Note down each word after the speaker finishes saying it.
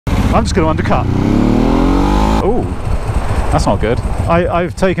I'm just going to undercut. Oh, that's not good.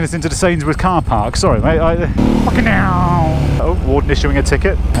 I've taken us into the Sainsbury's car park. Sorry, mate. Fucking now. Oh, warden issuing a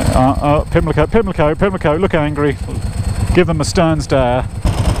ticket. Pimlico, look angry. Give them a stern stare.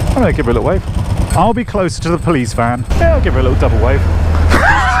 I'm going to give her a little wave. I'll be closer to the police van. Yeah, I'll give her a little double wave.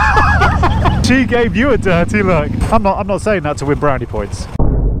 She gave you a dirty look. I'm not saying that to win brownie points.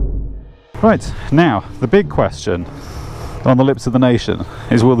 Right, now, the big question on the lips of the nation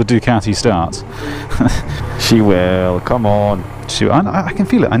is, will the Ducati start? She will, come on. I can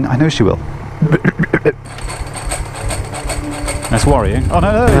feel it, I know she will. That's worrying. Oh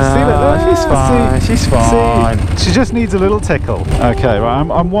no, she's fine, she's fine. She just needs a little tickle. Okay, right,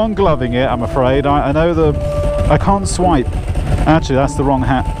 I'm one gloving it, I'm afraid. I know I can't swipe. Actually, that's the wrong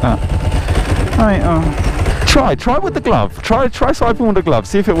hat. Right, Try with the glove. Try swiping with the glove,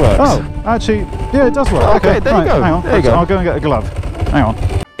 see if it works. Oh, actually, yeah, it does work. Okay, there you go. Hang on, there you go. I'll go and get a glove. Hang on.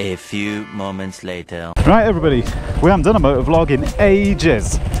 A few moments later. Right, everybody, we haven't done a motovlog in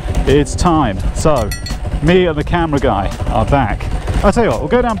ages. It's time. So, me and the camera guy are back. I'll tell you what, we'll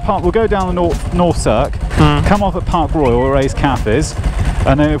go down the North Cirque, come off at Park Royal where Ace Caff is,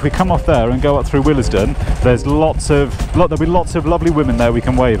 and then if we come off there and go up through Willesden, there'll be lots of lovely women there we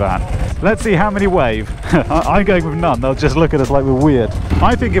can wave at. Let's see how many wave. I'm going with none, they'll just look at us like we're weird.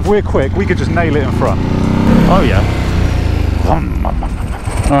 I think if we're quick, we could just nail it in front. Oh yeah.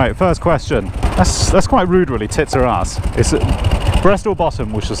 Alright, first question. That's quite rude really, tits or ass. It's breast or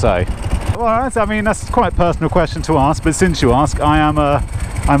bottom, we shall say. Well, that's quite a personal question to ask, but since you ask, I'm a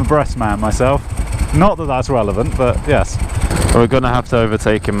breast man myself. Not that that's relevant, but yes. We're gonna have to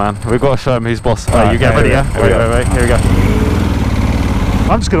overtake him, man. We've got to show him who's boss. Right, you get ready, yeah? Wait, here we go.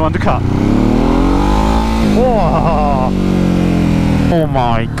 I'm just going to undercut. Whoa. Oh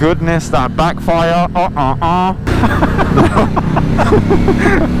my goodness, that backfire.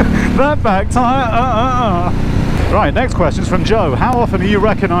 That back tire. Right, next question's from Joe. How often are you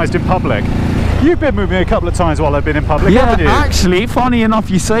recognised in public? You've been with me a couple of times while I've been in public, haven't you? Actually, funny enough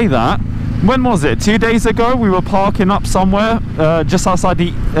you say that. When was it? 2 days ago, we were parking up somewhere just outside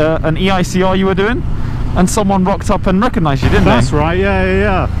an EICR you were doing, and someone rocked up and recognised you, didn't they? That's right,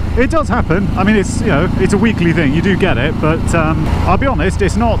 yeah. It does happen. I mean, it's it's a weekly thing. You do get it, but I'll be honest,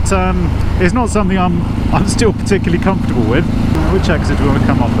 it's not something I'm still particularly comfortable with. Which exit do we want to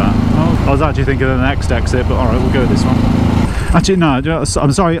come off at? Oh, I was actually thinking of the next exit, but all right, we'll go this one. Actually, no,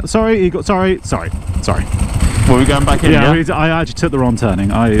 I'm sorry, Eagle, sorry. Were we going back in? Yeah, I actually took the wrong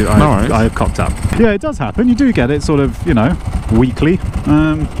turning. I cocked up. Yeah, it does happen. You do get it sort of, weekly.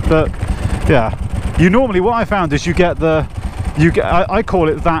 But yeah, what I found is you get I call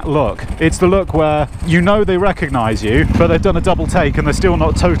it that look. It's the look where they recognise you, but they've done a double take and they're still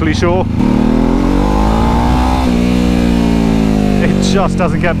not totally sure. It just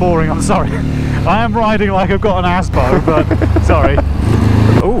doesn't get boring, I'm sorry. I am riding like I've got an aspo, but sorry.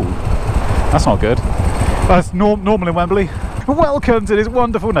 Oh, that's not good. That's normal in Wembley. Welcome to this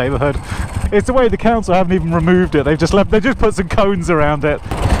wonderful neighbourhood. It's the way the council haven't even removed it. They've just put some cones around it.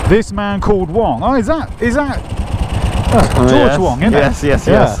 This man called Wong. Oh, is that George Wong, isn't it?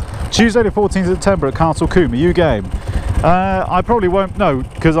 Yes. Tuesday the 14th of September at Castle Coombe, you game. I probably won't know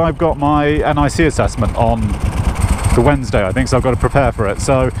because I've got my NIC assessment on the Wednesday, I think, so I've got to prepare for it.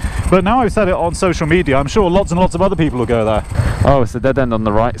 But now I've said it on social media, I'm sure lots and lots of other people will go there. Oh, it's a dead end on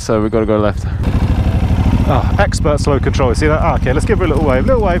the right, so we've got to go left. Oh, expert slow control. See that? Okay, let's give her a little wave,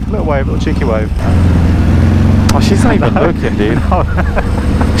 little cheeky wave. Oh, she's not even looking, dude.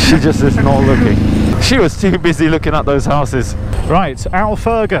 She just is not looking. She was too busy looking at those houses. Right, Al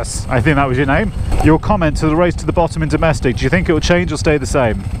Fergus, I think that was your name. Your comment to the race to the bottom in domestic, do you think it will change or stay the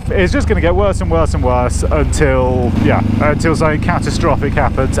same? It's just going to get worse and worse and worse until something catastrophic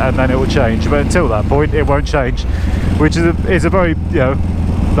happens, and then it will change. But until that point, it won't change, which is a very,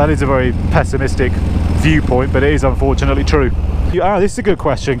 that is a very pessimistic viewpoint, but it is unfortunately true. This is a good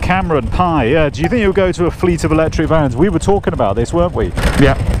question. Cameron Pye, do you think you'll go to a fleet of electric vans? We were talking about this, weren't we?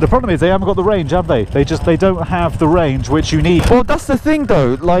 Yeah. The problem is they haven't got the range, have they? They don't have the range which you need. Well, that's the thing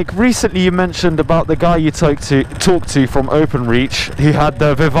though. Like recently you mentioned about the guy you talked to from OpenReach. He had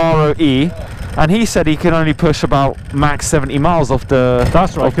the Vivaro E, and he said he can only push about max 70 miles off the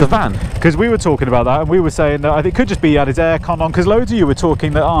van. Because we were talking about that, and we were saying that I think it could just be he had his aircon on, because loads of you were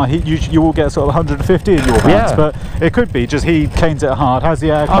talking that you will get sort of 150 in your vans, but it could be just he canes it hard, has the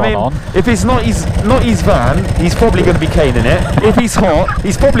aircon on. If it's not his van, he's probably going to be caning it. If he's hot,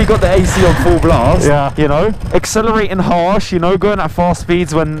 he's probably got the AC on full blast. Yeah. Accelerating harsh, going at fast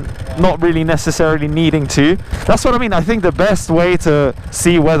speeds when not really necessarily needing to. That's what I mean. I think the best way to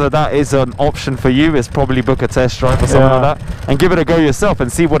see whether that is an option for you is probably book a test drive or something like that and give it a go yourself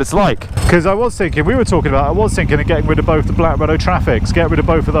and see what it's like. Because I was thinking of getting rid of both the Black Meadow Traffics, get rid of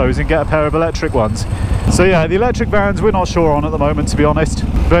both of those and get a pair of electric ones. So yeah, the electric vans we're not sure on at the moment, to be honest,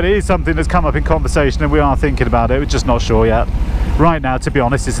 but it is something that's come up in conversation and we are thinking about it. We're just not sure yet. Right now, to be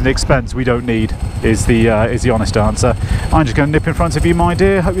honest, it's an expense we don't need, is the honest answer. I'm just going to nip in front of you, my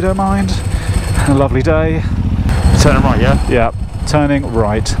dear, hope you don't mind. A lovely day. Turning right, yeah? Yeah, turning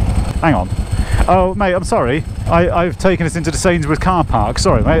right. Hang on. Oh, mate, I'm sorry. I've taken us into the Sainsbury's car park.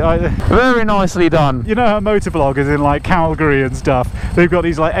 Sorry, mate. Very nicely done. You know how Motovlog is in like Calgary and stuff? They've got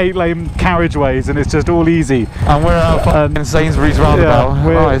these like 8-lane carriageways and it's just all easy. And we're out in Sainsbury's roundabout.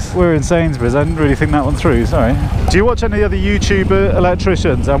 Yeah, we're in Sainsbury's. I didn't really think that one through, sorry. Do you watch any other YouTube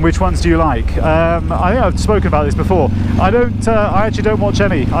electricians, and which ones do you like? I think I've spoken about this before. I actually don't watch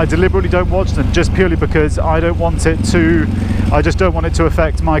any. I deliberately don't watch them just purely because I just don't want it to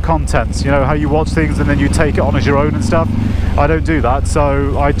affect my contents. You know how you watch things and then you take it on as your own and stuff? I don't do that,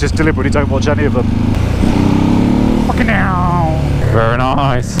 so I just deliberately don't watch any of them. Fucking now. Very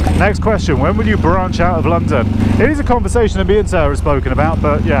nice. Next question, when will you branch out of London? It is a conversation that me and Sarah have spoken about,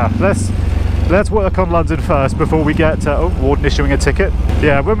 but yeah, let's work on London first before we get Warden issuing a ticket.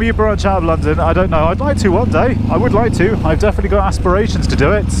 Yeah, when will you branch out of London? I don't know. I'd like to one day. I would like to. I've definitely got aspirations to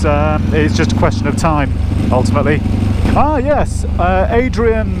do it. It's just a question of time, ultimately. Ah, yes,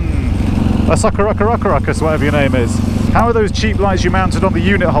 Adrian Asakarakarakarakis, whatever your name is. How are those cheap lights you mounted on the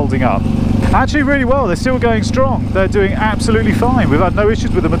unit holding up? Actually really well, they're still going strong. They're doing absolutely fine. We've had no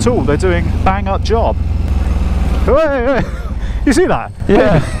issues with them at all. They're doing bang up job. Hey. You see that?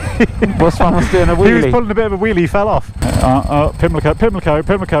 Yeah. Bossman was doing a wheelie. He was pulling a bit of a wheelie, fell off.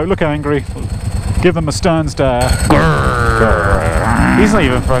 Pimlico, look angry. Give them a stern stare. He's not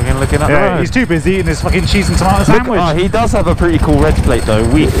even fucking looking at the road. He's too busy eating his fucking cheese and tomato sandwich. He does have a pretty cool red plate though,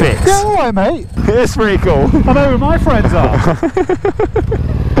 we fix. Yeah, alright mate. It's pretty cool. I know who my friends are.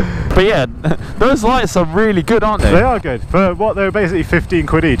 But yeah, those lights are really good, aren't they? They are good. For what, they're basically 15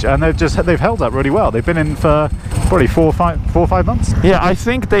 quid each, and they've held up really well. They've been in for probably 4 or 5 months. Yeah, I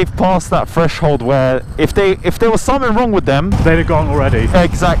think they've passed that threshold where if there was something wrong with them, they'd have gone already.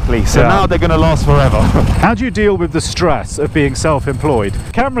 Exactly. So now they're going to last forever. How do you deal with the stress of being self-employed?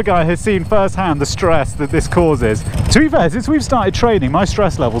 Camera guy has seen firsthand the stress that this causes. To be fair, since we've started training, my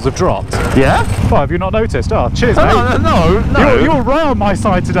stress levels have dropped. Yeah? Well, have you not noticed? Oh, cheers, mate. No. You're right on my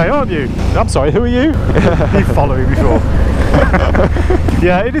side today, aren't you? I'm sorry, who are you? You're following me for.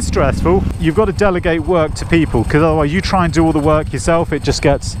 Yeah, it is stressful. You've got to delegate work to people, because otherwise you try and do all the work yourself, it just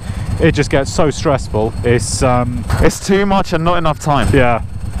gets so stressful. It's too much and not enough time. Yeah,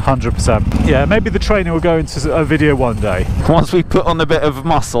 100%. Yeah, maybe the training will go into a video one day. Once we put on a bit of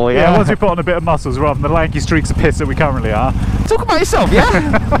muscle, yeah, once we put on a bit of muscles rather than the lanky streaks of piss that we currently are. Talk about yourself,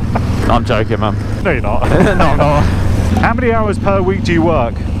 yeah? I'm joking, man. No, you're not. No, no. How many hours per week do you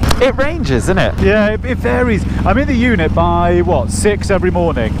work? It ranges, isn't it? Yeah, it varies. I'm in the unit by, what, 6 every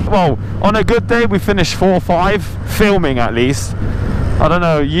morning? Well, on a good day we finish 4 or 5, filming at least. I don't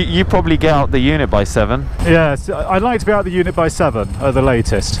know, you probably get out the unit by 7. Yes, I'd like to be out the unit by 7 at the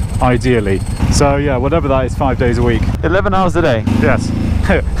latest, ideally. So yeah, whatever that is, 5 days a week. 11 hours a day? Yes.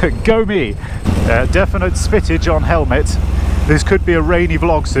 Go me. Definite spittage on helmet. This could be a rainy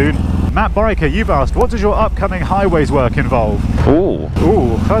vlog soon. Matt Biker, you've asked, what does your upcoming highways work involve? Ooh,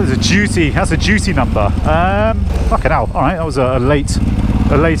 that's a juicy number. Fucking hell. All right, that was a late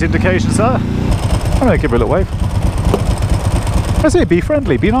indication, sir. I'm gonna give her a little wave. I say be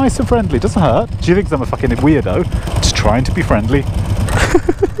friendly, be nice and friendly. Doesn't hurt. She thinks I'm a fucking weirdo. Just trying to be friendly.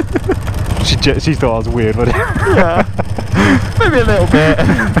 she thought I was weird, but yeah, maybe a little bit.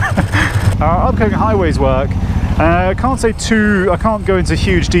 Upcoming highways work. I can't go into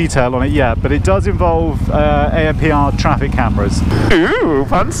huge detail on it yet, but it does involve ANPR traffic cameras. Ooh,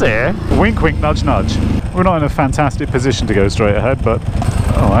 fancy. Wink, wink, nudge, nudge. We're not in a fantastic position to go straight ahead, but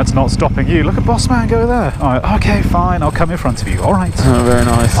oh, that's not stopping you. Look at Bossman go there. All right, okay, fine, I'll come in front of you. All right. Oh, very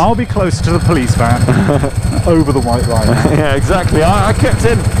nice. I'll be closer to the police van over the white line. Yeah, exactly. I kept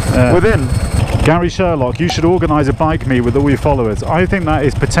within. Gary Sherlock, you should organise a bike meet with all your followers. I think that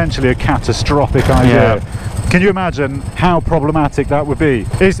is potentially a catastrophic idea. Yeah. Can you imagine how problematic that would be?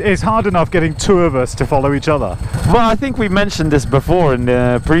 It's hard enough getting 2 of us to follow each other. Well, I think we mentioned this before in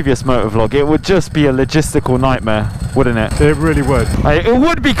the previous Motovlog. It would just be a logistical nightmare, wouldn't it? It really would. It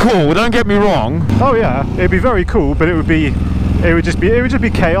would be cool, don't get me wrong. Oh yeah, it'd be very cool, but it would be it would just be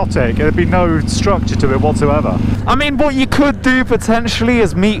chaotic. There'd be no structure to it whatsoever. I mean, what you could do potentially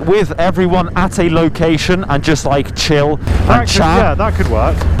is meet with everyone at a location and just like chill and chat. Yeah, that could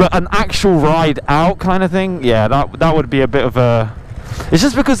work. But an actual ride out kind of thing, yeah, that would be a bit of a... It's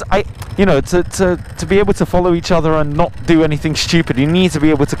just because to be able to follow each other and not do anything stupid, you need to be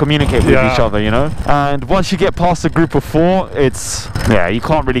able to communicate with each other, you know. And once you get past a group of 4, you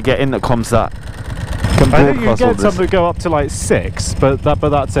can't really get in the comms that. I think you get some that go up to like 6, but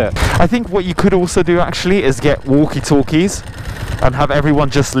that's it. I think what you could also do actually is get walkie-talkies and have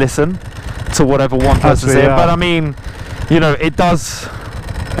everyone just listen to whatever one person's saying. But I mean, it does.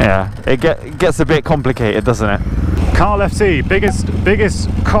 Yeah, it gets a bit complicated, doesn't it? Carl FC, biggest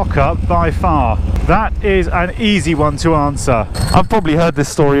cock up by far. That is an easy one to answer. I've probably heard this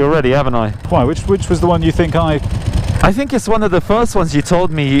story already, haven't I? Why? Which was the one you think I think it's one of the first ones you told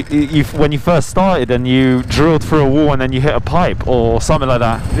me when you first started and you drilled through a wall and then you hit a pipe or something like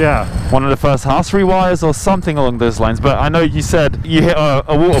that. Yeah. One of the first house rewires or something along those lines. But I know you said you hit a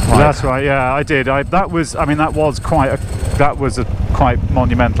water pipe. That's right. Yeah, I did. That was quite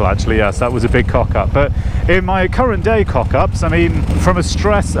monumental actually. Yes, that was a big cock up. But in my current day cock ups, I mean, from a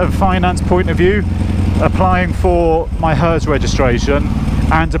stress and finance point of view, applying for my HERS registration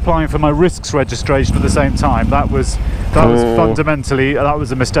and applying for my risks registration at the same time, that was fundamentally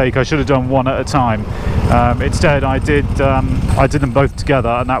a mistake. I should have done one at a time. Instead I did them both together,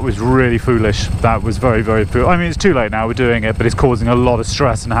 and that was really foolish. That was very, very foolish. I mean, it's too late now, we're doing it, but it's causing a lot of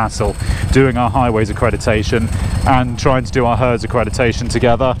stress and hassle doing our highways accreditation and trying to do our HERS accreditation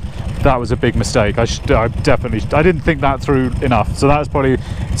together. That was a big mistake. I didn't think that through enough. So that's probably,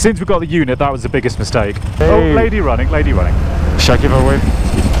 since we got the unit, that was the biggest mistake. Hey. Oh, lady running. Should I give her a wave?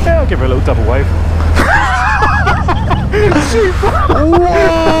 Yeah, I'll give her a little double wave.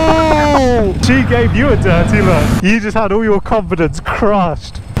 Whoa! She gave you a dirty look. You just had all your confidence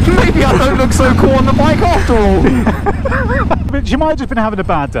crushed. Maybe I don't look so cool on the bike after all. But she might have just been having a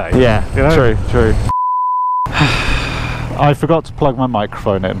bad day. Yeah, true. I forgot to plug my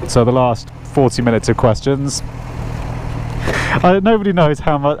microphone in, so the last 40 minutes of questions. Nobody knows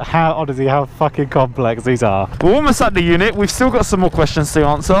how fucking complex these are. We're almost at the unit. We've still got some more questions to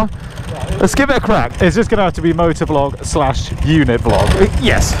answer. Let's give it a crack. It's just going to have to be motovlog / unit vlog.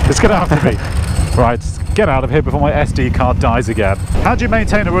 Yes. It's going to have to be. Right, get out of here before my SD card dies again. How do you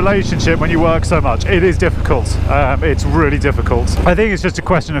maintain a relationship when you work so much? It is difficult. It's really difficult. I think it's just a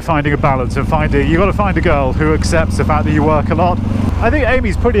question of finding a balance and you got to find a girl who accepts the fact that you work a lot. I think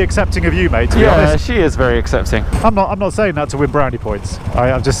Amy's pretty accepting of you, mate, to be honest. Yeah, she is very accepting. I'm not saying that to win brownie points.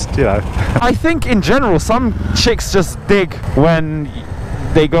 I'm just, I think in general, some chicks just dig when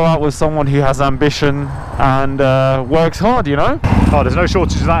they go out with someone who has ambition and works hard, Oh, there's no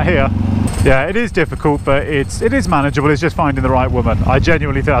shortage of that here. Yeah, it is difficult, but it is manageable. It's just finding the right woman. I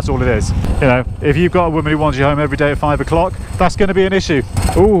genuinely think that's all it is. If you've got a woman who wants you home every day at 5 o'clock, that's going to be an issue.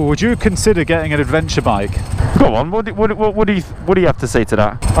 Ooh, would you consider getting an adventure bike? Go on, what do you have to say to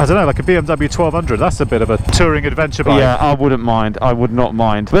that? I don't know, like a BMW 1200. That's a bit of a touring adventure bike. Yeah, I wouldn't mind. I would not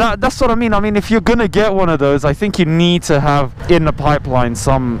mind. But that's what I mean. I mean, if you're going to get one of those, I think you need to have in the pipeline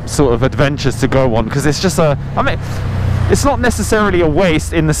some sort of adventures to go on, because it's just it's not necessarily a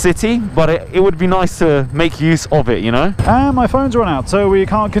waste in the city, but it would be nice to make use of it, And my phone's run out, so we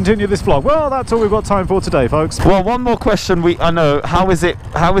can't continue this vlog. Well, that's all we've got time for today, folks. Well, one more question. I know. How is it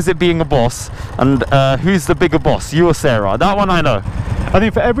being a boss? And who's the bigger boss, you or Sarah? That one I know. I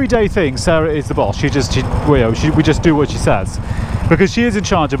think for everyday things, Sarah is the boss. We just do what she says, because she is in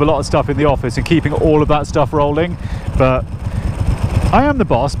charge of a lot of stuff in the office and keeping all of that stuff rolling. But I am the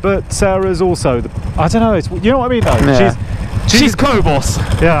boss, but Sarah's also I don't know. You know what I mean, though. Yeah. She's co-boss.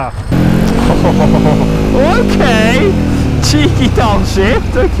 Yeah. Okay. Cheeky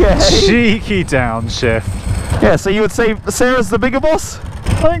downshift. Okay. Cheeky downshift. Yeah. So you would say Sarah's the bigger boss?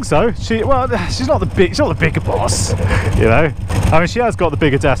 I think so. She's not the bigger boss. I mean, she has got the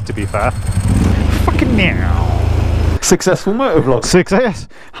bigger desk, to be fair. Fucking meow. Successful motovlog. Success,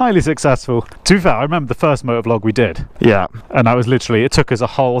 highly successful. To be fair, I remember the first motovlog we did. Yeah. And that was literally, it took us a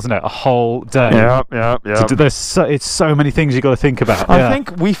whole day. Yeah. It's so many things you got to think about. I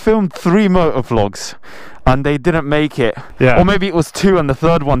think we filmed 3 motovlogs and they didn't make it. Yeah. Or maybe it was 2 and the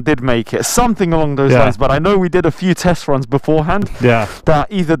third one did make it. Something along those lines. But I know we did a few test runs beforehand. Yeah.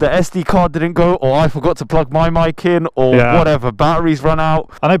 That either the SD card didn't go, or I forgot to plug my mic in, or whatever. Batteries run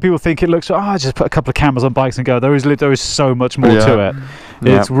out. I know people think it looks, just put a couple of cameras on bikes and go. There is so much more to it.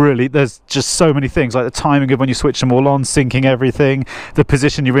 It's really, there's just so many things, like the timing of when you switch them all on, syncing everything, the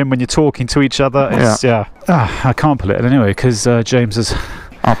position you're in when you're talking to each other. I can't pull it in anyway because James has...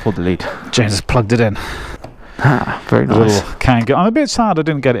 I'll pull the lead. James has plugged it in. Ah, very The nice. little Kangoo. I'm a bit sad I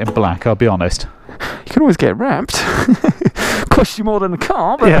didn't get it in black, I'll be honest. You can always get it wrapped. Cost you more than a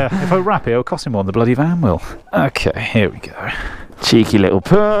car, but... Yeah, if I wrap it, it'll cost me more than the bloody van will. Okay, here we go. Cheeky little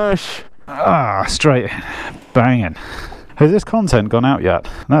push. Ah, straight in. Banging. Has this content gone out yet?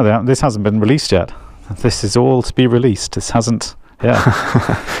 No, this hasn't been released yet. This is all to be released. This hasn't... Yeah.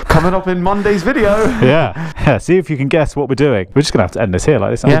 Coming up in Monday's video. Yeah, see if you can guess what we're doing. We're just going to have to end this here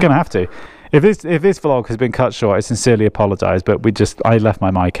like this. Yeah. We're going to have to. If this vlog has been cut short, I sincerely apologise, but I left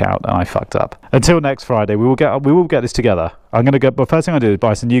my mic out and I fucked up. Until next Friday, we will get this together. I'm going to go, but first thing I do is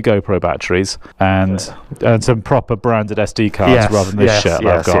buy some new GoPro batteries and some proper branded SD cards rather than this shit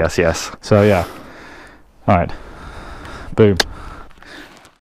I've got. Yes. So yeah. All right. Boom.